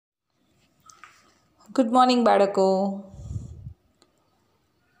Good morning બાળકો.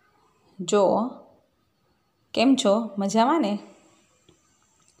 જો કેમ છો? મજામાં ને?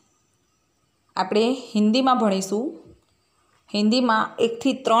 આપણે હિન્દીમાં ભણીશું. હિન્દીમાં 1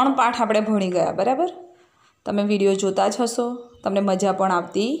 થી 3 પાઠ આપણે ભણી ગયા, બરાબર? તમે વિડીયો જોતા જ હશો, તમને મજા પણ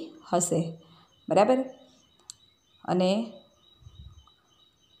આવતી હશે, બરાબર? અને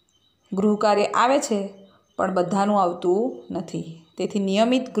ગૃહકાર્ય આવે છે પણ બધાનું આવતું નથી, તેથી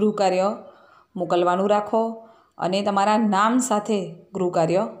નિયમિત ગૃહકાર્ય મોકલવાનું રાખો અને તમારા નામ સાથે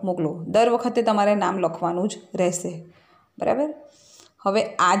ગૃહકાર્ય મોકલો. દર વખતે તમારે નામ લખવાનું જ રહેશે, બરાબર? હવે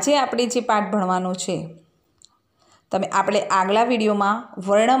આજે આપણે જે પાઠ ભણવાનો છે, આપણે આગલા વિડીયોમાં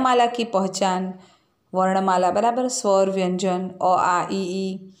વર્ણમાલા કી પહચાન, વર્ણમાલા, બરાબર? સ્વર, વ્યંજન, અ, આ,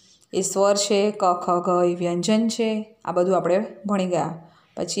 ઈ, એ સ્વર છે, ક, ખ, ગ એ વ્યંજન છે. આ બધું આપણે ભણી ગયા.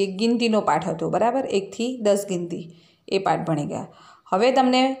 પછી એક ગિનતીનો પાઠ હતો, બરાબર? 1 થી 10 ગિનતી, એ પાઠ ભણી ગયા. હવે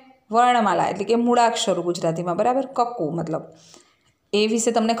તમને વર્ણમાલા એટલે કે મૂળાક્ષરો ગુજરાતીમાં, બરાબર? કક્કુ મતલબ એ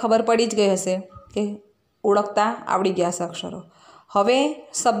વિશે તમને ખબર પડી જ ગઈ હશે કે ઓળખતા આવડી ગયા છે અક્ષરો. હવે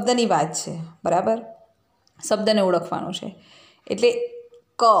શબ્દની વાત છે, બરાબર? શબ્દને ઓળખવાનું છે. એટલે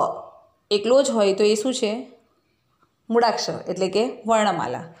ક એકલો જ હોય તો એ શું છે? મૂળાક્ષર એટલે કે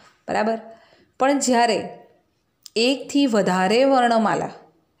વર્ણમાલા, બરાબર? પણ જ્યારે 1 થી વધારે વર્ણમાલા,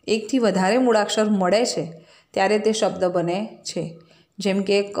 1 થી વધારે મૂળાક્ષર મળે છે ત્યારે તે શબ્દ બને છે. જેમ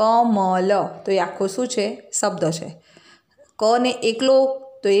કે ક, મ, લ, તો એ આખો શું છે? શબ્દ છે. ક ને એકલો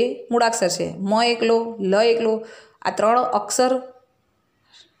તો એ મૂળાક્ષર છે. મ એકલો, લ એકલો, આ 3 અક્ષર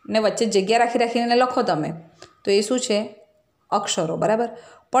ને વચ્ચે જગ્યા રાખીને લખો તમે તો એ શું છે? અક્ષરો, બરાબર?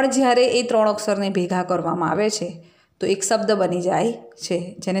 પણ જ્યારે એ 3 અક્ષરને ભેગા કરવામાં આવે છે તો એક શબ્દ બની જાય છે,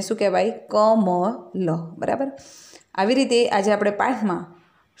 જેને શું કહેવાય? ક, મ, લ, બરાબર? આવી રીતે આજે આપણે પાઠમાં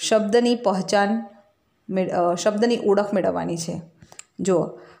શબ્દની પહચાન, શબ્દની ઓળખ મેળવવાની છે. જો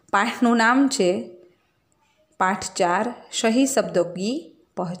પાઠનું નામ છે પાઠ 4, સહી શબ્દો કી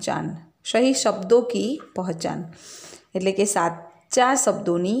પહચાન. સહી શબ્દો કી પહચાન એટલે કે સાચા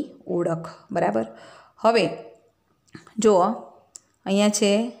શબ્દોની ઓળખ, બરાબર? હવે જો અહીંયા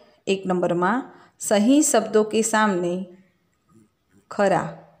છે 1 નંબરમાં સહી શબ્દો કે સામને ખરા,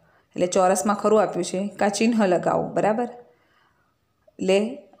 એટલે ચોરસમાં ખરું આપ્યું છે, કા ચિહ્ન લગાવો, બરાબર? એટલે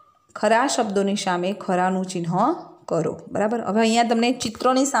ખરા શબ્દોની સામે ખરાનું ચિહ્ન કરો, બરાબર? હવે અહીંયા તમને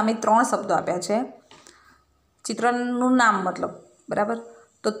ચિત્રની સામે 3 શબ્દો આપ્યા છે. ચિત્રનું નામ મતલબ, બરાબર?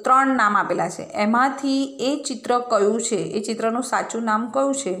 તો 3 નામ આપેલા છે. એમાંથી એ ચિત્ર કયું છે, એ ચિત્રનું સાચું નામ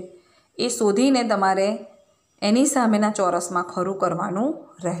કયું છે એ શોધીને તમારે એની સામેના ચોરસમાં ખરું કરવાનું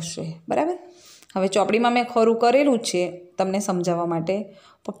રહેશે, બરાબર? હવે ચોપડીમાં મેં ખરું કરેલું જ છે તમને સમજાવવા માટે,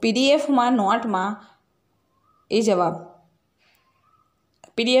 પણ પીડીએફમાં નોટમાં એ જવાબ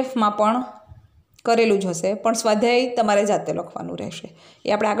પીડીએફમાં પણ કરેલું જ હશે, પણ સ્વાધ્યાય તમારે જાતે લખવાનું રહેશે. એ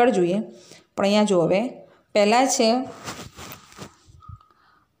આપણે આગળ જોઈએ. પણ અહીંયા જો હવે પહેલાં છે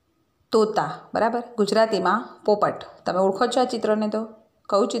તોતા, બરાબર? ગુજરાતીમાં પોપટ. તમે ઓળખો છો આ ચિત્રને? તો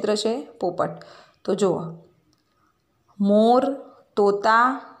કયું ચિત્ર છે? પોપટ. તો જુઓ, મોર, તોતા,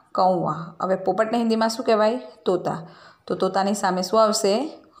 કૌવા. હવે પોપટને હિન્દીમાં શું કહેવાય? તોતા. તો તોતાની સામે શું આવશે?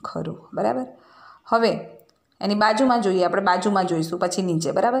 ખરું, બરાબર? હવે એની બાજુમાં જોઈએ, આપણે બાજુમાં જોઈશું પછી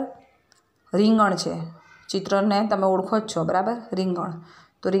નીચે, બરાબર? રીંગણ છે. ચિત્રને તમે ઓળખો જ છો, બરાબર? રીંગણ.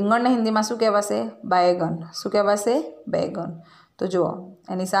 તો રીંગણને હિન્દીમાં શું કહેવાશે? બેગન. શું કહેવાશે? બેગન. તો જુઓ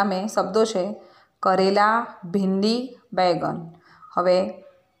એની સામે શબ્દો છે કરેલા, ભીંડી, બેગન. હવે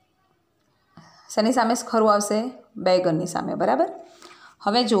શેની સામે ખરું આવશે? બેગનની સામે, બરાબર?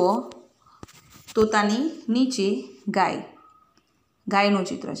 હવે જુઓ તોતાની નીચે ગાય, ગાયનું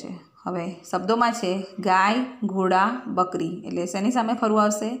ચિત્ર છે. હવે શબ્દોમાં છે ગાય, ઘોડા, બકરી. એટલે શેની સામે ખરું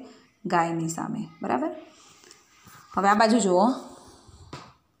આવશે? ગાયની સામે, બરાબર? હવે આ બાજુ જુઓ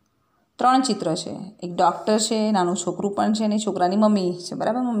 3 ચિત્ર છે. એક ડૉક્ટર છે, નાનું છોકરું પણ છે, અને છોકરાની મમ્મી છે,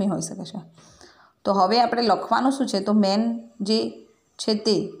 બરાબર? મમ્મી હોઈ શકે છે. તો હવે આપણે લખવાનું શું છે? તો મેન જે છે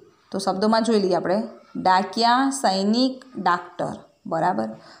તે તો શબ્દોમાં જોઈ લઈએ આપણે. ડાકિયા, સૈનિક, ડાક્ટર, બરાબર?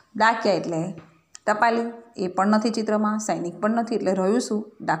 ડાકિયા એટલે ટપાલી, એ પણ નથી ચિત્રમાં, સૈનિક પણ નથી, એટલે રહ્યું શું?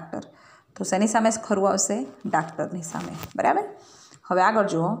 ડાક્ટર. તો શેની સામે ખરું આવશે? ડાક્ટરની સામે, બરાબર? હવે આગળ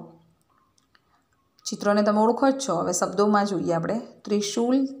જુઓ, ચિત્રને તમે ઓળખો જ છો. હવે શબ્દોમાં જોઈએ આપણે.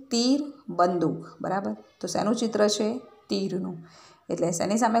 ત્રિશૂલ, તીર, બંદૂક, બરાબર? તો શેનું ચિત્ર છે? તીરનું. એટલે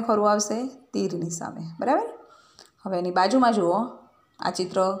શેની સામે ખરું આવશે? તીરની સામે, બરાબર? હવે એની બાજુમાં જુઓ, આ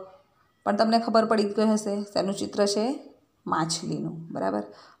ચિત્ર પણ તમને ખબર પડી ગઈ હશે. શેનું ચિત્ર છે? માછલીનું, બરાબર?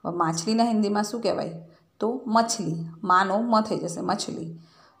 હવે માછલીના હિન્દીમાં શું કહેવાય? તો મછલી. માનો મ થઈ જશે, મછલી.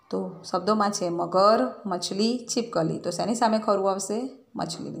 તો શબ્દોમાં છે મગર, મછલી, છીપકલી. તો શેની સામે ખરું આવશે?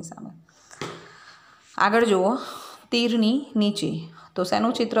 મછલીની સામે. આગળ જુઓ તીરની નીચે, તો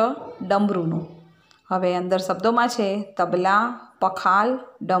શેનું ચિત્ર? ડમરૂનું. હવે અંદર શબ્દોમાં છે તબલા, પખાલ,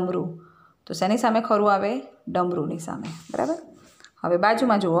 ડમરું. તો શેની સામે ખરું આવે? ડમરુંની સામે. બરાબર. હવે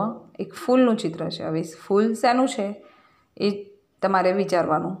બાજુમાં જુઓ, એક ફૂલનું ચિત્ર છે. હવે ફૂલ શેનું છે એ તમારે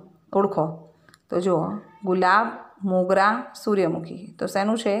વિચારવાનું, ઓળખો. તો જુઓ, ગુલાબ, મોગરા, સૂર્યમુખી. તો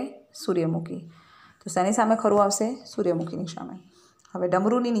શેનું છે? સૂર્યમુખી. તો શેની સામે ખરું આવશે? સૂર્યમુખીની સામે. હવે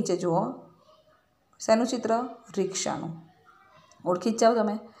ડમરુની નીચે જુઓ, શેનું ચિત્ર? રિક્ષાનું. ઓળખી જ જાઓ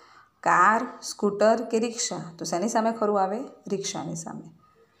તમે. કાર, સ્કૂટર કે રિક્ષા. તો શેની સામે ખરું આવે? રિક્ષાની સામે.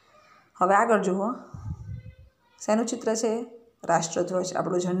 હવે આગળ જુઓ, શેનું ચિત્ર છે? રાષ્ટ્રધ્વજ,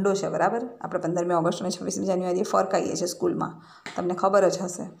 આપણો ઝંડો છે. બરાબર. આપણે 15મી ઓગસ્ટ અને 26મી જાન્યુઆરીએ ફરકાઈએ છીએ સ્કૂલમાં, તમને ખબર જ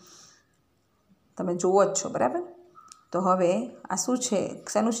હશે, તમે જુઓ જ છો. બરાબર. તો હવે આ શું છે?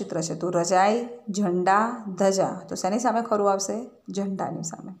 શેનું ચિત્ર છે? તો રજાઈ, ઝંડા, ધજા. તો શેની સામે ખરું આવશે? ઝંડાની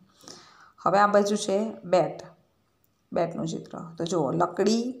સામે. હવે આ બાજુ છે બેટ, બેટનું ચિત્ર. તો જુઓ,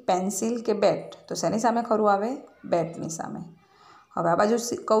 લકડી, પેન્સિલ કે બેટ. તો શેની સામે ખરું આવે? બેટની સામે. હવે આ બાજુ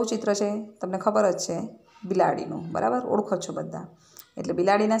કયું ચિત્ર છે? તમને ખબર જ છે, બિલાડીનું. બરાબર. ઓળખો છો બધા. એટલે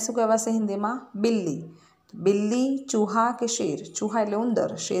બિલાડીના શું કહેવાશે હિન્દીમાં? બિલ્લી. બિલ્લી, ચૂહા કે શેર. ચૂહા એટલે ઉંદર,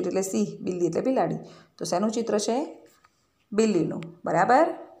 શેર એટલે સિંહ, બિલ્લી એટલે બિલાડી. તો શેનું ચિત્ર છે? બિલ્લીનું. બરાબર.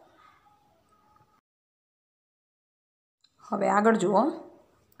 હવે આગળ જુઓ,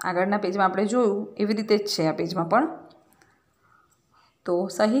 આગળના પેજમાં આપણે જોયું એવી રીતે જ છે આ પેજમાં પણ. તો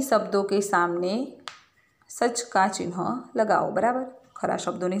સહી શબ્દો કે સામને સચ કા ચિહ્ન લગાવો. બરાબર. ખરા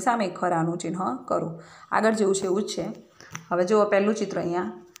શબ્દોની સામે ખરાનું ચિહ્ન કરો. આગળ જેવું છે એવું જ છે. હવે જુઓ, પહેલું ચિત્ર અહીંયા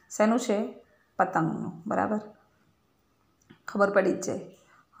શેનું છે? પતંગનું. બરાબર. ખબર પડી જ જાય.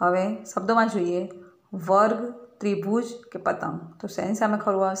 હવે શબ્દોમાં જોઈએ, વર્ગ, ત્રિભુજ કે પતંગ. તો શેની સામે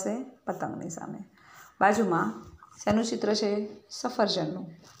ખરું આવશે? પતંગની સામે. બાજુમાં શેનું ચિત્ર છે? સફરજનનું.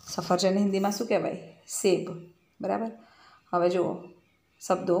 સફરજન હિન્દીમાં શું કહેવાય? સેબ. બરાબર. હવે જુઓ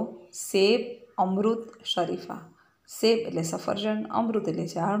શબ્દો, સેબ, અમૃત, શરીફા. સેબ એટલે સફરજન, અમૃત એટલે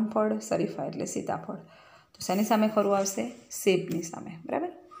જામફળ, શરીફા એટલે સીતાફળ. તો શેની સામે ખરું આવશે? સેબની સામે. બરાબર.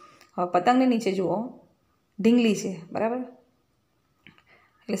 હવે પતંગની નીચે જુઓ, ઢીંગલી છે. બરાબર.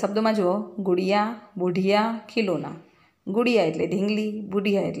 એટલે શબ્દોમાં જુઓ, ગુડિયા, બુઢિયા, ખિલોના. ગુડિયા એટલે ઢીંગલી,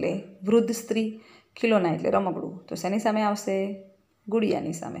 બુઢિયા એટલે વૃદ્ધ સ્ત્રી, ખિલોના એટલે રમકડું. તો શેની સામે આવશે?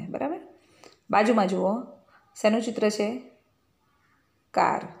 ગુડિયાની સામે. બરાબર. બાજુમાં જુઓ, શેનું ચિત્ર છે?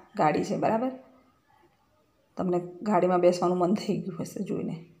 કાર, ગાડી છે. બરાબર. તમને ગાડીમાં બેસવાનું મન થઈ ગયું હશે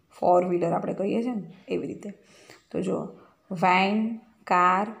જોઈને, 4 વ્હીલર આપણે કહીએ છીએ ને એવી રીતે. તો જુઓ, વેન,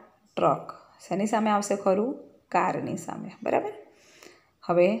 કાર, ટ્રક. શેની સામે આવશે ખરું? કારની સામે. બરાબર.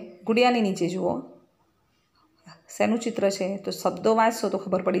 હવે ગુડિયાની નીચે જુઓ, શેનું ચિત્ર છે? તો શબ્દો વાંચશો તો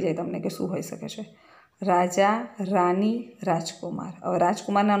ખબર પડી જાય તમને કે શું હોઈ શકે છે. રાજા, રાની, રાજકુમાર. હવે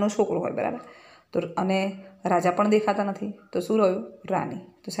રાજકુમાર નાનો છોકરો હોય. બરાબર. તો અને રાજા પણ દેખાતા નથી, તો શું રહ્યું? રાની.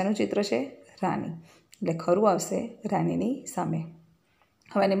 તો શેનું ચિત્ર છે? રાની. એટલે ખરું આવશે રાનીની સામે.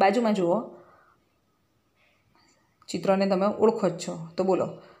 હવે એની બાજુમાં જુઓ, ચિત્રોને તમે ઓળખો જ છો. તો બોલો,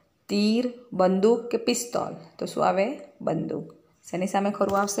 તીર, બંદૂક કે પિસ્તોલ. તો શું આવે? બંદૂક. શેની સામે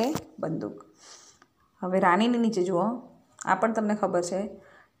ખરું આવશે? બંદૂક. હવે રાનીની નીચે જુઓ, આ પણ તમને ખબર છે,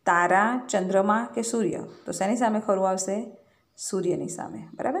 તારા, ચંદ્રમા કે સૂર્ય. તો શેની સામે ખરું આવશે? સૂર્યની સામે.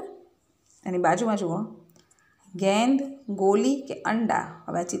 બરાબર. એની બાજુમાં જુઓ, ગેંદ, ગોલી કે અંડા.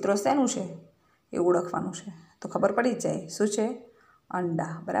 હવે આ ચિત્રો શેનું છે એ ઓળખવાનું છે. તો ખબર પડી જ જાય શું છે?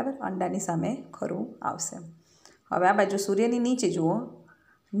 અંડા. બરાબર. અંડાની સામે ખરું આવશે. હવે આ બાજુ સૂર્યની નીચે જુઓ,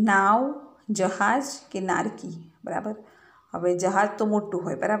 નાવ, જહાજ કે નારકી. બરાબર. હવે જહાજ તો મોટું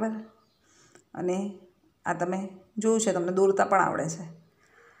હોય. બરાબર. અને આ તમે જોયું છે, તમને દોરતા પણ આવડે છે.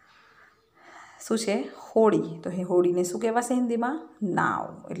 શું છે? હોડી. તો એ હોડીને શું કહેવાશે હિન્દીમાં? નાવ.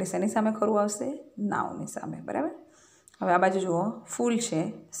 એટલે શેની સામે ખરું આવશે? નાવની સામે. બરાબર. હવે આ બાજુ જુઓ, ફૂલ છે.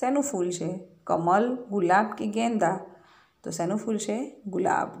 શેનું ફૂલ છે? કમલ, ગુલાબ કે ગેંદા. તો શેનું ફૂલ છે?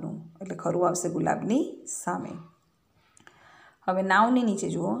 ગુલાબનું. એટલે ખરું આવશે ગુલાબની સામે. હવે નાવની નીચે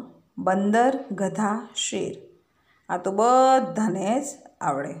જુઓ, બંદર, ગધા, શેર. આ તો બધાને જ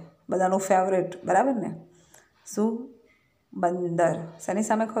આવડે, બધાનું ફેવરેટ. બરાબર ને? શું? બંદર. શેની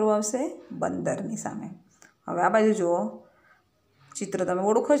સામે ખરું આવશે? બંદરની સામે. હવે આ બાજુ જુઓ, ચિત્ર તમે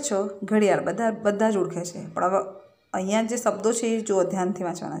ઓળખો છો, ઘડિયાળ. બધા જ ઓળખે છે. પણ હવે અહીંયા જે શબ્દો છે એ જો ધ્યાનથી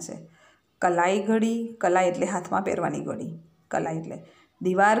વાંચવાના છે. કલાઈ ઘડી. કલાઈ એટલે હાથમાં પહેરવાની ઘડી. કલાઈ એટલે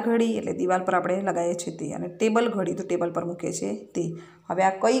દીવાર ઘડી, એટલે દિવાલ પર આપણે લગાવીએ છીએ તે. અને ટેબલ ઘડી, તો ટેબલ પર મૂકીએ છીએ તે. હવે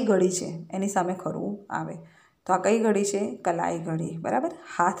આ કઈ ઘડી છે એની સામે ખરું આવે? તો આ કઈ ઘડી છે? કલાઈ ઘડી. બરાબર.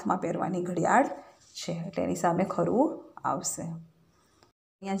 હાથમાં પહેરવાની ઘડિયાળ છે, એટલે એની સામે ખરું આવશે.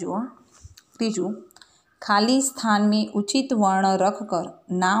 અહીંયા જુઓ, ત્રીજું, ખાલી સ્થાન મેં ઉચિત વર્ણ રખ કર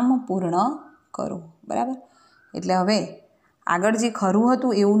નામ પૂર્ણ કરો. બરાબર. એટલે હવે આગળ જે ખરું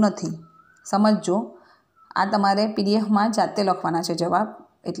હતું એવું નથી, સમજજો. આ તમારે પીડીએફમાં જાતે લખવાના છે જવાબ.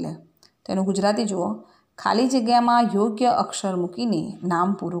 એટલે તેનું ગુજરાતી જુઓ. ખાલી જગ્યામાં યોગ્ય અક્ષર મૂકીને નામ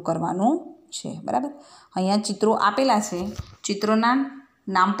પૂરું કરવાનું છે. બરાબર. અહીંયા ચિત્રો આપેલા છે. ચિત્રોના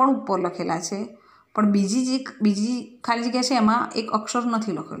નામ પણ ઉપર લખેલા છે, પણ બીજી ખાલી જગ્યા છે એમાં એક અક્ષર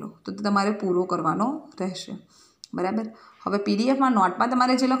નથી લખેલો, તો તે તમારે પૂરો કરવાનો રહેશે. બરાબર. હવે પીડીએફમાં નોટમાં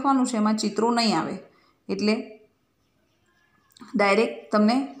તમારે જે લખવાનું છે એમાં ચિત્રો નહીં આવે, એટલે ડાયરેક્ટ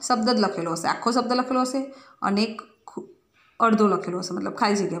તમને શબ્દ જ લખેલો હશે, આખો શબ્દ લખેલો હશે અને એક અડધો લખેલો હશે, મતલબ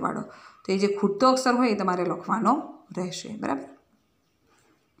ખાલી જગ્યાવાળો. તો એ જે ખૂટતો અક્ષર હોય એ તમારે લખવાનો રહેશે. બરાબર.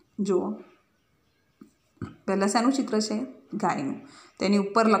 જુઓ, પહેલાં શાનું ચિત્ર છે? ગાયનું. તેની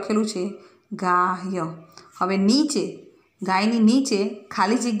ઉપર લખેલું છે ગાય. હવે નીચે ગાયની નીચે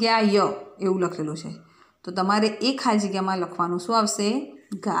ખાલી જગ્યા ય એવું લખેલું છે, તો તમારે એ ખાલી જગ્યામાં લખવાનું શું આવશે?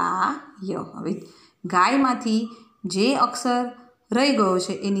 ગાય. હવે ગાયમાંથી જે અક્ષર રહી ગયો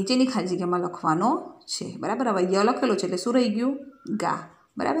છે એ નીચેની ખાલી જગ્યામાં લખવાનો છે. બરાબર. હવે ય લખેલો છે એટલે શું રહી ગયું? ગા.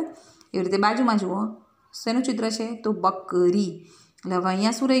 બરાબર. એવી રીતે બાજુમાં જુઓ, શેનું ચિત્ર છે? તો બકરી. એટલે હવે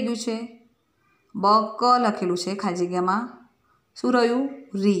અહીંયા શું રહી ગયું છે? બક લખેલું છે, ખાલી જગ્યામાં શું રહ્યું?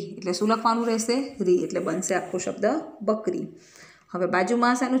 રી. એટલે શું લખવાનું રહેશે? રી. એટલે બનશે આખો શબ્દ બકરી. હવે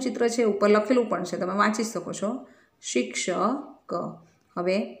બાજુમાં શાનું ચિત્ર છે? ઉપર લખેલું પણ છે, તમે વાંચી શકો છો. શિક્ષક.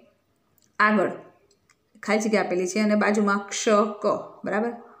 હવે આગળ ખાલી જગ્યા આપેલી છે અને બાજુમાં ક્ષ ક.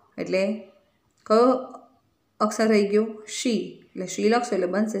 બરાબર. એટલે કયો અક્ષર રહી ગયો? શી. એટલે શી લખશો એટલે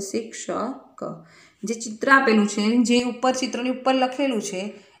બનશે શિક્ષક. જે ચિત્ર આપેલું છે, જે ઉપર ચિત્રની ઉપર લખેલું છે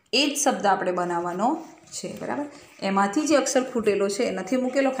એ જ શબ્દ આપણે બનાવવાનો છે. બરાબર. એમાંથી જે અક્ષર ખૂટેલો છે, નથી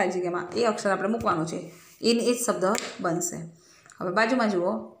મૂકેલો ખાલી જગ્યામાં, એ અક્ષર આપણે મૂકવાનો છે, એ જ શબ્દ બનશે. હવે બાજુમાં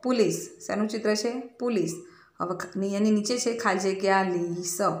જુઓ, પુલિસ. શેનું ચિત્ર છે? પુલિસ. હવે એની નીચે છે ખાલી જગ્યા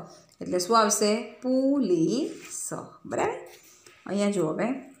લીસ, એટલે શું આવશે? પુલીસ. બરાબર. અહીંયા જુઓ, હવે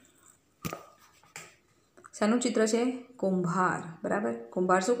શાનું ચિત્ર છે? કુંભાર. બરાબર.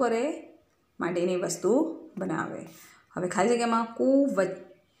 કુંભાર શું કરે? માટીની વસ્તુ બનાવે. હવે ખાલી જગ્યામાં કુ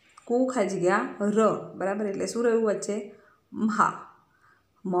ખાલી જગ્યા ર. બરાબર. એટલે શું રહ્યું વચ્ચે? હા.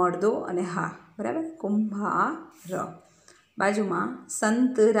 મળદો અને હા. બરાબર. કુંભાર. બાજુમાં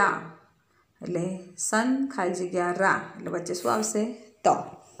સંતરા. એટલે સન ખાલી જગ્યા રા. એટલે વચ્ચે શું આવશે? ત.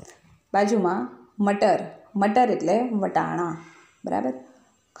 બાજુમાં મટર. મટર એટલે વટાણા. બરાબર.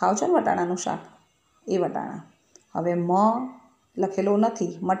 ખાઓ છો ને વટાણાનું શાક? એ વટાણા. હવે મ લખેલો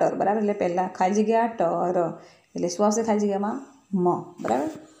નથી, મટર. બરાબર. એટલે પહેલાં ખાલી જગ્યા ટર. એટલે શું આવશે ખાલી જગ્યામાં? મ. બરાબર.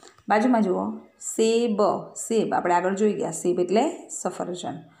 બાજુમાં જુઓ, સેબ. સેબ આપણે આગળ જોઈ ગયા. સેબ એટલે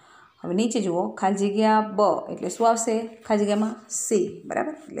સફરજન. હવે નીચે જુઓ, ખાલી જગ્યા બ. એટલે શું આવશે ખાલી જગ્યામાં? સે.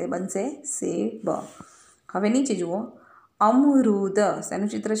 બરાબર. એટલે બનશે સેબ. હવે નીચે જુઓ, અમૃત.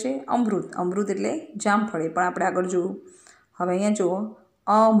 શેનું ચિત્ર છે? અમૃત. અમૃત એટલે જામફળ. એ પણ આપણે આગળ જોયું. હવે અહીંયા જુઓ,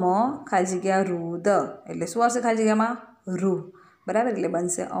 અમ ખાલી જગ્યા રુદ. એટલે શું આવશે ખાલી જગ્યામાં? રૂ. બરાબર. એટલે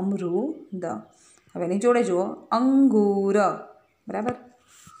બનશે અમૃદ. હવે એની જોડે જુઓ, અંગૂર. બરાબર.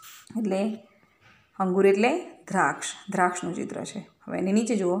 એટલે અંગૂર એટલે દ્રાક્ષ. દ્રાક્ષનું ચિત્ર છે. હવે એની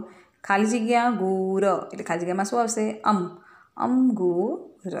નીચે જુઓ, ખાલી જગ્યા ગુર. એટલે ખાલી જગ્યામાં શું આવશે?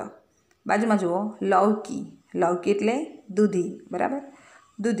 અંગૂર. બાજુમાં જુઓ, લૌકી. લૌકી એટલે દૂધી. બરાબર.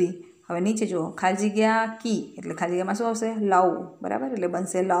 દૂધી. હવે નીચે જુઓ, ખાલી જગ્યા કી. એટલે ખાલી જગ્યામાં શું આવશે? લવ. બરાબર. એટલે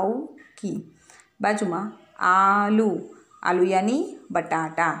બનશે લવ કી. બાજુમાં આલુ. આલુ યાની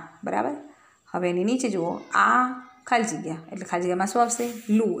બટાટા. બરાબર. હવે એની નીચે જુઓ, આ ખાલી જગ્યા. એટલે ખાલી જગ્યામાં શું આવશે?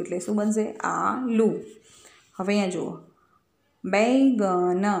 લુ. એટલે શું બનશે? આલુ. હવે અહીંયા જુઓ,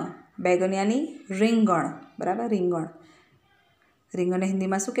 બેગન. બેગન યાની રીંગણ. બરાબર. રીંગણ. રીંગણને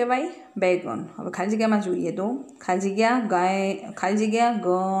હિન્દીમાં શું કહેવાય? બેગન. હવે ખાલી જગ્યામાં જોઈએ તો ખાલી જગ્યા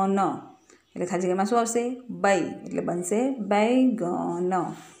ગન. એટલે ખાલી જગ્યામાં શું આવશે? બೈ. એટલે બનશે બેગન.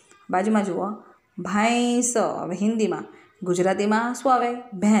 બાજુમાં જુઓ, ભેંસ. હવે હિન્દીમાં, ગુજરાતીમાં શું આવે?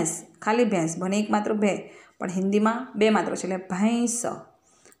 ભેંસ. ખાલી ભેંસ. ભલે એક માત્ર ભે, પણ હિન્દીમાં બે માત્ર છે એટલે ભેંસ.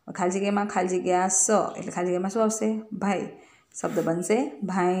 ખાલી જગ્યામાં ખાલી જગ્યા સ. એટલે ખાલી જગ્યામાં શું આવશે? ભાઈ. શબ્દ બનશે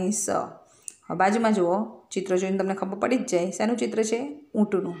ભેંસ. હવે બાજુમાં જુઓ, ચિત્ર જોઈને તમને ખબર પડી જ જાય. શેનું ચિત્ર છે?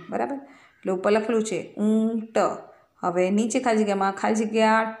 ઊંટનું. બરાબર. એટલે ઉપર લખેલું છે ઊંટ. હવે નીચે ખાલી જગ્યામાં ખાલી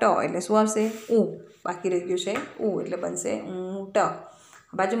જગ્યા ટ. એટલે શું આવશે? ઉ. બાકી રહી ગયું છે ઉ. એટલે બનશે ઊંટ.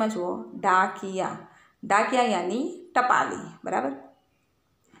 બાજુમાં જુઓ, ડાકિયા. ડાકિયા યાની ટપાલી. બરાબર.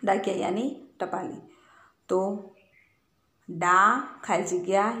 ડાકિયા યાની ટપાલી. તો ડા ખાલી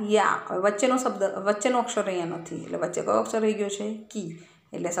જગ્યા યા. હવે વચ્ચેનો અક્ષર અહીંયા નથી, એટલે વચ્ચે કયો અક્ષર રહી ગયો છે? કી.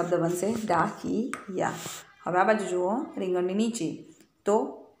 એટલે શબ્દ બનશે ડાકિયા. હવે આ બાજુ જુઓ, રીંગણની નીચે તો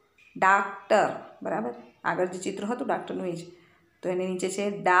ડાક્ટર. બરાબર. આગળ જે ચિત્ર હતું ડાક્ટરનું એ જ. તો એની નીચે છે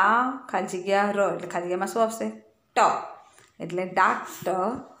ડા ખાલી જગ્યા ર. એટલે ખાલી જગ્યામાં શું આવશે? ટ. એટલે ડાક્ટર.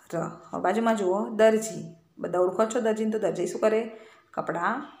 હવે બાજુમાં જુઓ, દરજી. બધા ઓળખો છો દરજીને, તો દરજી શું કરે?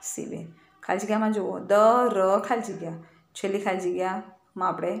 કપડાં સીવે. ખાલી જગ્યામાં જુઓ દ ર ખાલી જગ્યા, છેલ્લી ખાલી જગ્યામાં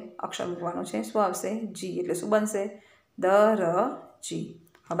આપણે અક્ષર મૂકવાનું છે. શું આવશે? જી. એટલે શું બનશે? દ ર જી.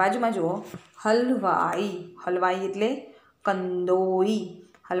 હવે બાજુમાં જુઓ હલવાઈ. હલવાઈ એટલે કંદોઈ.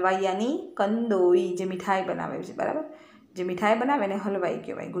 હલવાઈ યાની કંદોઈ, જે મીઠાઈ બનાવે છે, બરાબર? જે મીઠાઈ બનાવે ને હલવાઈ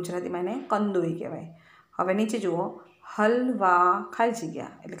કહેવાય. ગુજરાતીમાં એને કંદોઈ કહેવાય. હવે નીચે જુઓ હલવા ખાલી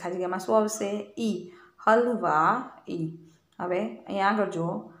જગ્યા, એટલે ખાલી જગ્યામાં શું આવશે? ઈ. હલવા ઈ. હવે અહીંયા આગળ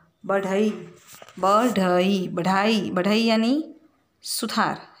જુઓ બઢઈ. બઢઈ. બઢાઈ. બઢાઈ યાની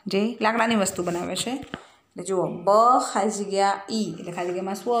સુથાર, જે લાકડાની વસ્તુ બનાવે છે. એટલે જુઓ બ ખાલી જગ્યા ઈ, એટલે ખાલી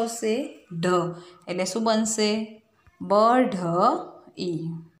જગ્યામાં શું આવશે? ઢ. એટલે શું બનશે? બઢઈ.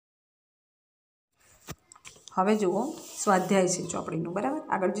 હવે જુઓ સ્વાધ્યાય છે ચોપડીનું, બરાબર?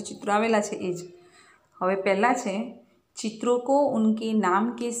 આગળ જે ચિત્રો આવેલા છે એ જ. હવે પહેલાં છે ચિત્રો કો ઉનકે નામ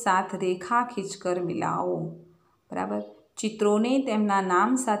કે સાથ રેખા ખીંચકર મિલાઓ, બરાબર? ચિત્રોને તેમના નામ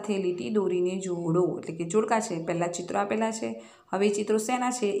સાથે લીટી દોરીને જોડો, એટલે કે જોડકા છે. પહેલાં ચિત્રો આપેલા છે, હવે એ ચિત્રો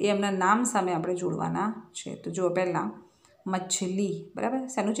શેના છે એ એમના નામ સામે આપણે જોડવાના છે. તો જુઓ પહેલાં મછલી, બરાબર?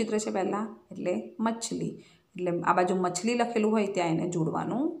 શેનું ચિત્ર છે પહેલાં? એટલે મછલી. એટલે આ બાજુ મછલી લખેલું હોય ત્યાં એને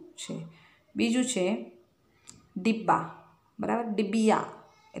જોડવાનું છે. બીજું છે ડિબ્બા, બરાબર? ડિબિયા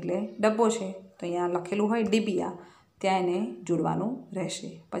એટલે ડબ્બો છે, તો અહીંયા લખેલું હોય ડિબિયા, ત્યાં એને જોડવાનું રહેશે.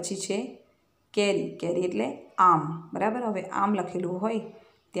 પછી છે કેરી. કેરી એટલે આમ, બરાબર? હવે આમ લખેલું હોય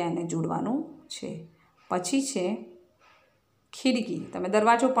ત્યાં એને જોડવાનું છે. પછી છે ખિડકી. તમે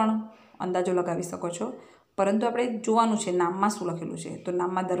દરવાજો પણ અંદાજો લગાવી શકો છો, પરંતુ આપણે જોવાનું છે નામમાં શું લખેલું છે. તો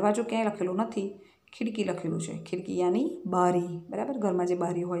નામમાં દરવાજો ક્યાંય લખેલું નથી, ખિડકી લખેલું છે. ખિડકી યાની બારી, બરાબર? ઘરમાં જે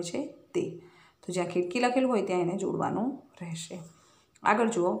બારી હોય છે તે. તો જ્યાં ખિડકી લખેલું હોય ત્યાં એને જોડવાનું રહેશે.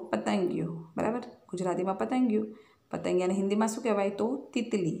 આગળ જુઓ પતંગિયું, બરાબર? ગુજરાતીમાં પતંગિયું. પતંગિયાને હિન્દીમાં શું કહેવાય? તો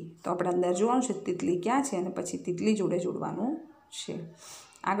તિતલી. તો આપણે અંદર જોવાનું છે તિતલી ક્યાં છે, અને પછી તિતલી જોડે જોડવાનું છે.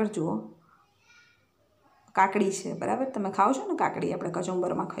 આગળ જુઓ કાકડી છે, બરાબર? તમે ખાઓ છો ને કાકડી, આપણે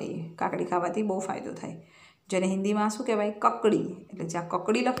કચુંબરમાં ખાઈએ. કાકડી ખાવાથી બહુ ફાયદો થાય. જેને હિન્દીમાં શું કહેવાય? કકડી. એટલે જ્યાં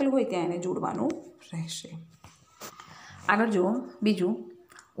કકડી લખેલું હોય ત્યાં એને જોડવાનું રહેશે. આગળ જુઓ બીજું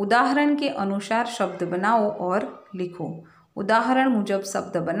ઉદાહરણ કે અનુસાર શબ્દ બનાવો ઓર લીખો. ઉદાહરણ મુજબ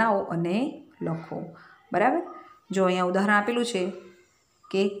શબ્દ બનાવો અને લખો, બરાબર? જો અહીંયા ઉદાહરણ આપેલું છે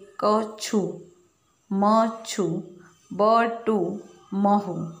કે કછું, મછું, બટું,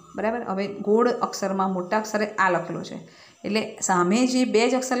 મહું, બરાબર? હવે ગોળ અક્ષરમાં મોટા અક્ષરે આ લખેલો છે, એટલે સામે જે બે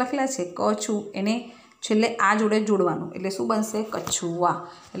જ અક્ષર લખેલા છે કછું, એને છેલ્લે આ જોડે જોડવાનું, એટલે શું બનશે? કછુઆ.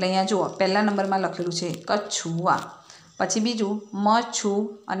 એટલે અહીંયા જુઓ પહેલા નંબરમાં લખેલું છે કછુઆ. પછી બીજું મછું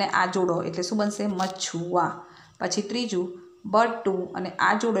અને આ જોડો એટલે શું બનશે? મછુઆ. પછી ત્રીજું બટું અને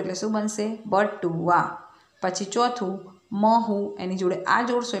આ જોડો એટલે શું બનશે? બટુઆ. પછી ચોથું મહું, એની જોડે આ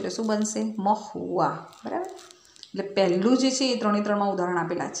જોડશો એટલે શું બનશે? મહુઆ, બરાબર? એટલે પહેલું જે છે એ 3 ઉદાહરણ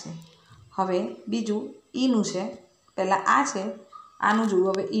આપેલા છે. હવે બીજું ઈનું છે. પહેલાં આ છે, આનું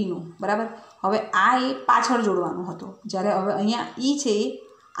જોયું, હવે ઈનું, બરાબર? હવે આ એ પાછળ જોડવાનું હતું, જ્યારે હવે અહીંયા ઈ છે એ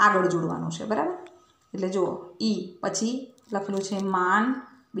આગળ જોડવાનું છે, બરાબર? એટલે જુઓ ઈ, પછી લખેલું છે માન,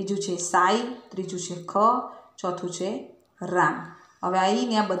 બીજું છે સાઈ, ત્રીજું છે ખ, ચોથું છે રાન. હવે આ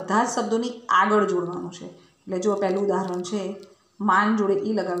ઈને આ બધા જ શબ્દોની આગળ જોડવાનું છે. એટલે જુઓ પહેલું ઉદાહરણ છે માન જોડે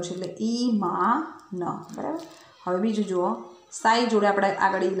ઈ લગાવ્યું છે, એટલે ઈ મા ન, બરાબર? હવે બીજું જુઓ સાઈ જોડે આપણે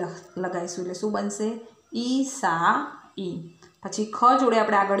આગળ ઈ લગાવીશું એટલે શું બનશે? ઈ સા ઈ. પછી ખ જોડે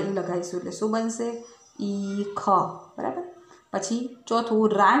આપણે આગળ ઈ લગાવીશું એટલે શું બનશે? ઈ ખ, બરાબર? પછી ચોથું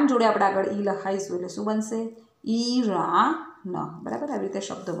રાન જોડે આપણે આગળ ઈ લખાઈશું એટલે શું બનશે? ઈ રા ન, બરાબર? આવી રીતે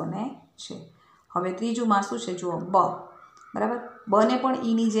શબ્દ બને છે. હવે ત્રીજુંમાં શું છે? જુઓ બ, બરાબર? બને પણ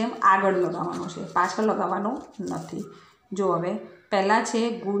ઈની જેમ આગળ લગાવવાનો છે, પાછળ લગાવવાનો નથી. જો હવે પહેલાં છે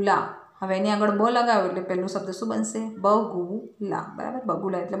ગુલા, હવે એની આગળ બ લગાવો એટલે પહેલું શબ્દ શું બનશે? બગુલા, બરાબર?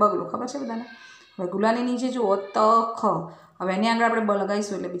 બગુલા એટલે બગલું, ખબર છે બધાને? હવે ગુલાની નીચે જુઓ તખ, હવે એની આગળ આપણે બ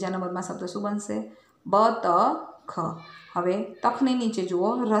લગાવીશું એટલે બીજા નંબરમાં શબ્દ શું બનશે? બ ત ખ. હવે તખની નીચે જુઓ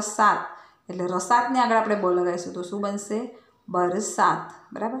રસાત, એટલે રસાતને આગળ આપણે બ લગાવીશું તો શું બનશે? બરસાત,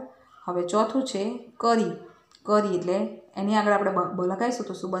 બરાબર? હવે ચોથું છે કરી. કરી એટલે એની આગળ આપણે બ લગાવીશું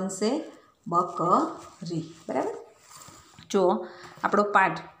તો શું બનશે? બકરી, બરાબર? જો આપણો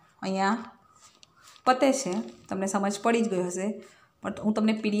પાઠ અહીંયા પતે છે. તમને સમજ પડી જ ગઈ હશે, પણ હું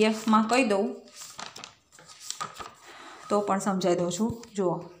તમને પીડીએફમાં કહી દઉં તો પણ સમજાવી દઉં છું.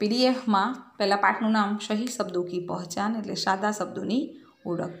 જુઓ પીડીએફમાં પહેલાં પાઠનું નામ સહી શબ્દો કી પહચાન, એટલે સાદા શબ્દોની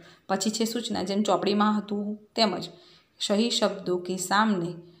ઓળખ. પછી છે સૂચના, જેમ ચોપડીમાં હતું તેમજ સહી શબ્દો કે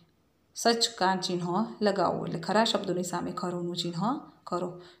સામને સચ કા ચિહ્ન લગાવો, એટલે ખરા શબ્દોની સામે ખરોનું ચિહ્ન કરો.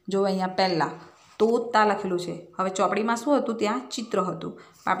 જો અહીંયા પહેલાં તોતા લખેલું છે. હવે ચોપડીમાં શું હતું? ત્યાં ચિત્ર હતું.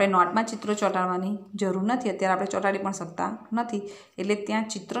 આપણે નોટમાં ચિત્ર ચોંટાડવાની જરૂર નથી. અત્યારે આપણે ચોંટાડી પણ શકતા નથી. એટલે ત્યાં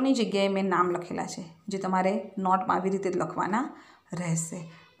ચિત્રની જગ્યાએ મેં નામ લખેલા છે, જે તમારે નોટમાં આવી રીતે જ લખવાના રહેશે.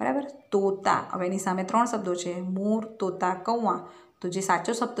 બરાબર? તોતા. હવે એની સામે 3 શબ્દો છે: મોર, તોતા, કૌવા. તો જે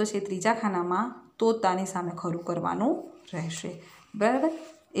સાચો શબ્દ છે ત્રીજા ખાનામાં તોતાની સામે ખરું કરવાનું રહેશે. બરાબર?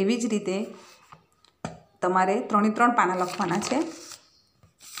 એવી જ રીતે તમારે 3 પાના લખવાના છે.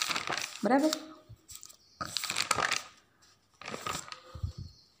 બરાબર?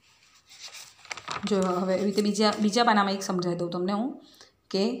 જો હવે એવી રીતે બીજા પાનામાં એક સમજાવી દઉં તમને હું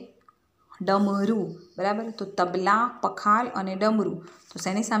કે ડમરું. બરાબર? તો તબલા, પખાલ અને ડમરું. તો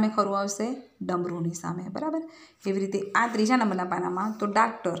શેની સામે ખરું આવશે? ડમરુની સામે. બરાબર? એવી રીતે આ ત્રીજા નંબરના પાનામાં તો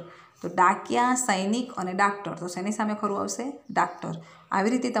ડાક્ટર. તો ડાકિયા, સૈનિક અને ડાક્ટર. તો શેની સામે ખરું આવશે? ડાક્ટર.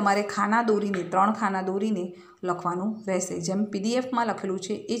 આવી રીતે તમારે ખાના દોરીને 3 ખાના દોરીને લખવાનું રહેશે. જેમ પીડીએફમાં લખેલું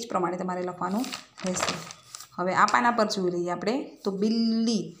છે એ જ પ્રમાણે તમારે લખવાનું રહેશે. હવે આ પાના પર જોઈ લઈએ આપણે તો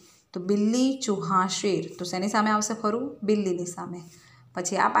બિલ્લી. તો બિલ્લી, ચૂહા, શેર. તો શેની સામે આવશે ખરું? બિલ્લીની સામે.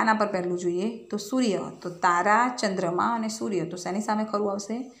 પછી આ પાના પર પહેલું જોઈએ તો સૂર્ય. તો તારા, ચંદ્રમા અને સૂર્ય. તો શેની સામે ખરું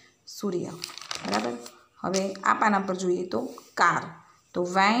આવશે? સૂર્ય. બરાબર? હવે આ પાના પર જોઈએ તો કાર. તો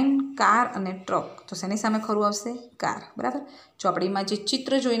વેન, કાર અને ટ્રક. તો શેની સામે ખરું આવશે? કાર. બરાબર? ચોપડીમાં જે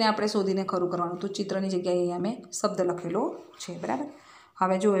ચિત્ર જોઈને આપણે શોધીને ખરું કરવાનું. તો ચિત્રની જગ્યાએ અહીંયા મેં શબ્દ લખેલો છે. બરાબર?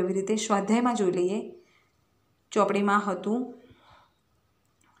 હવે જો એવી રીતે સ્વાધ્યાયમાં જોઈ લઈએ. ચોપડીમાં હતું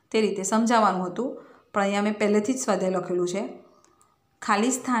તે રીતે સમજાવવાનું હતું, પણ અહીંયા મેં પહેલેથી જ સ્વાધ્યાય લખેલું છે.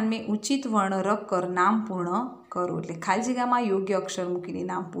 ખાલી સ્થાન મેં ઉચિત વર્ણ રખ કર નામ પૂર્ણ કરો. એટલે ખાલી જગ્યામાં યોગ્ય અક્ષર મૂકીને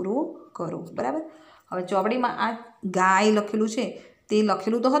નામ પૂરું કરો. બરાબર? હવે ચોપડીમાં આ ગાય લખેલું છે તે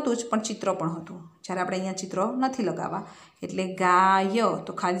લખેલું તો હતું જ, પણ ચિત્ર પણ હતું. જ્યારે આપણે અહીંયા ચિત્ર નથી લગાવવા. એટલે ગાય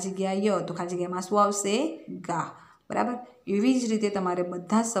તો ખાલી જગ્યા ય. તો ખાલી જગ્યામાં શું આવશે? ગા. બરાબર? એવી જ રીતે તમારે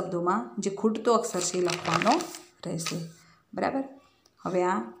બધા જ શબ્દોમાં જે ખૂટતો અક્ષર છે એ લખવાનો રહેશે. બરાબર? હવે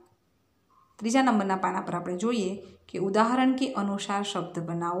આ ત્રીજા નંબરના પાના પર આપણે જોઈએ કે ઉદાહરણ કે અનુસાર શબ્દ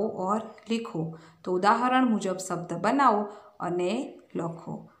બનાવો ઓર लिखो. તો ઉદાહરણ મુજબ શબ્દ બનાવો અને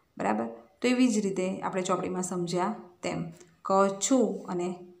લખો. બરાબર? તો એવી જ રીતે આપણે ચોપડીમાં સમજ્યા તેમ કચ્છું અને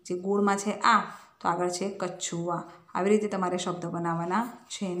જે ગોળમાં છે આ, તો આગળ છે કચ્છુઆ. આવી રીતે તમારે શબ્દ બનાવવાના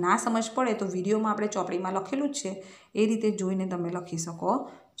છે. ના સમજ પડે તો વિડીયોમાં આપણે ચોપડીમાં લખેલું જ છે એ રીતે જોઈને તમે લખી શકો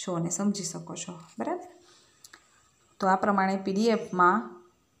છો અને સમજી શકો છો. બરાબર? તો આ પ્રમાણે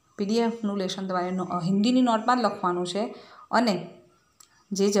પીડીએફનું લેશન તમારે હિન્દીની નોટમાં જ લખવાનું છે. અને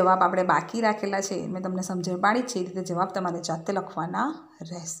જે જવાબ આપણે બાકી રાખેલા છે મેં તમને સમજણ પાડી છે એ રીતે જવાબ તમારે જાતે લખવાના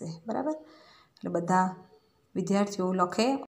રહેશે. બરાબર? એટલે બધા વિદ્યાર્થીઓ લખે